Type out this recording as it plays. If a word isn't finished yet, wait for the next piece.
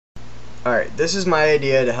Alright, this is my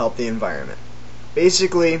idea to help the environment.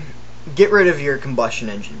 Basically, get rid of your combustion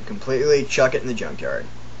engine completely, chuck it in the junkyard.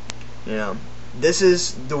 You know, this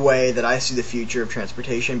is the way that I see the future of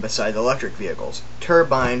transportation besides electric vehicles.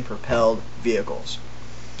 Turbine propelled vehicles.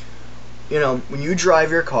 You know, when you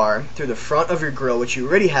drive your car through the front of your grill, which you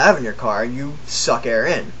already have in your car, you suck air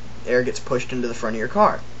in. Air gets pushed into the front of your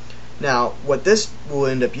car. Now, what this will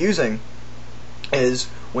end up using is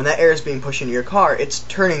when that air is being pushed into your car, it's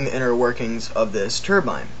turning the inner workings of this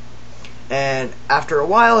turbine. And after a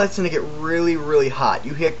while, it's going to get really, really hot.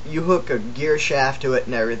 You hook a gear shaft to it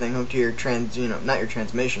and everything, hooked to your not your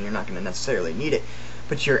transmission, you're not going to necessarily need it,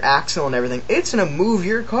 but your axle and everything. It's going to move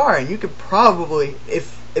your car, and you could probably,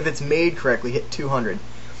 if it's made correctly, hit 200.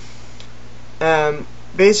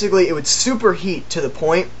 Basically, it would superheat to the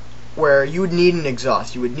point where you would need an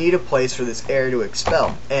exhaust. You would need a place for this air to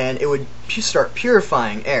expel, and it would start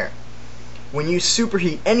purifying air. When you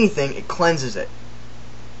superheat anything, it cleanses it.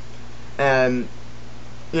 And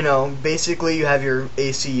basically you have your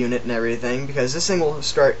AC unit and everything, because this thing will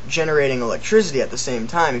start generating electricity at the same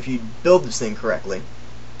time. If you build this thing correctly,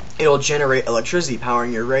 it'll generate electricity,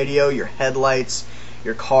 powering your radio, your headlights,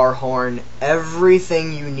 your car horn,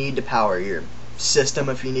 everything you need to power your system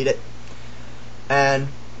if you need it. And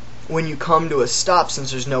when you come to a stop,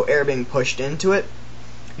 since there's no air being pushed into it,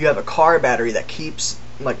 you have a car battery that keeps,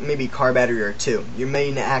 like maybe a car battery or two. You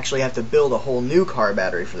may actually have to build a whole new car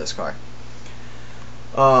battery for this car.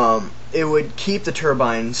 It would keep the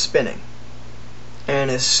turbine spinning.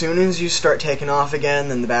 And as soon as you start taking off again,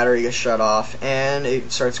 then the battery gets shut off and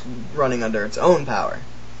it starts running under its own power.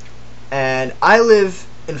 And I live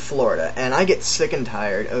in Florida, and I get sick and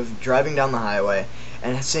tired of driving down the highway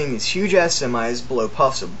and seeing these huge ass semis blow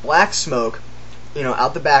puffs of black smoke,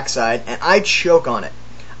 out the backside, and I choke on it.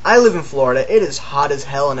 I live in Florida, it is hot as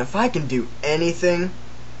hell, and if I can do anything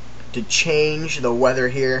to change the weather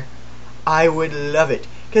here, I would love it.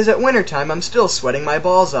 Because at wintertime, I'm still sweating my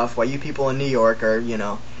balls off while you people in New York are,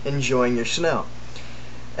 enjoying your snow.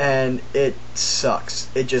 And it sucks.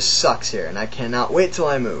 It just sucks here, and I cannot wait till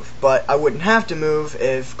I move. But I wouldn't have to move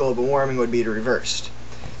if global warming would be reversed.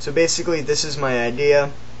 So basically, this is my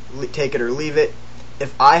idea. Take it or leave it.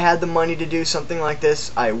 If I had the money to do something like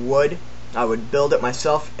this, I would. I would build it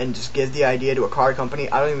myself and just give the idea to a car company.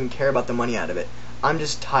 I don't even care about the money out of it. I'm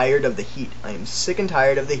just tired of the heat. I am sick and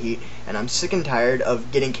tired of the heat, and I'm sick and tired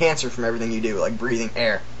of getting cancer from everything you do, like breathing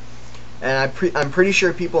air. And I'm pretty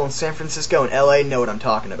sure people in San Francisco and LA know what I'm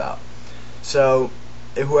talking about. So,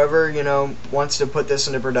 whoever, wants to put this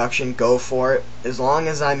into production, go for it. As long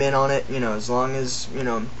as I'm in on it, as long as,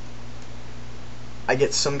 I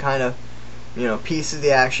get some kind of, piece of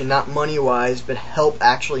the action, not money-wise, but help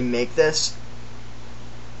actually make this,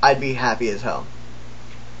 I'd be happy as hell.